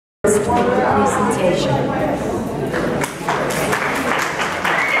presentation.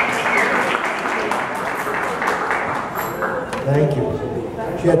 Thank you.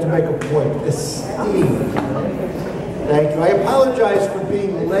 She had to make a point. Esteemed. Thank you. I apologize for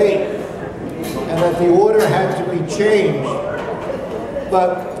being late and that the order had to be changed.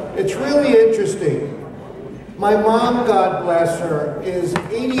 But it's really interesting. My mom, God bless her, is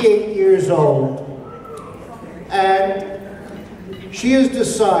 88 years old. And she has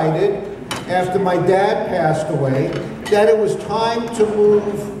decided, after my dad passed away, that it was time to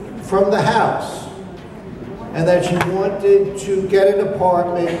move from the house. And that she wanted to get an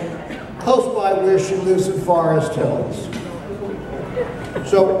apartment close by where she lives in Forest Hills.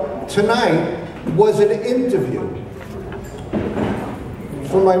 So tonight was an interview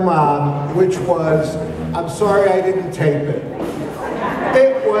for my mom, which was, I'm sorry I didn't tape it.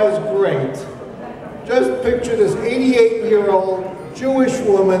 It was great. Just picture this 88-year-old Jewish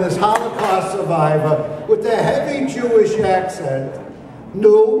woman, this Holocaust survivor, with a heavy Jewish accent.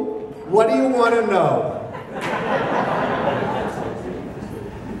 "Nu, what do you want to know?"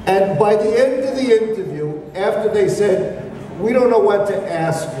 And by the end of the interview, after they said, "We don't know what to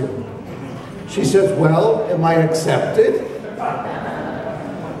ask you," she says, "Well, am I accepted?"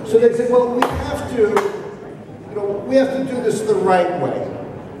 So they said, "Well, we have to do this the right way.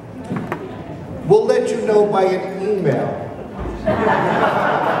 We'll let you know by an email."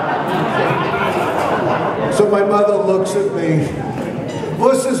 So my mother looks at me,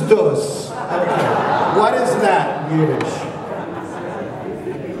 "Was ist das?" What is that in Yiddish?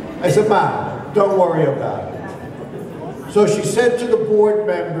 I said, "Mom, don't worry about it." So she said to the board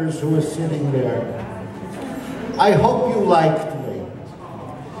members who were sitting there, "I hope you liked me,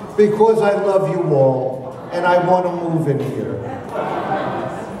 because I love you all, and I want to move in here."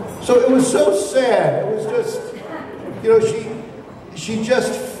 So it was so sad. It was just, she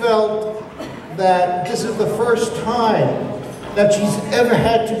just felt that this is the first time that she's ever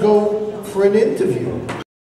had to go for an interview.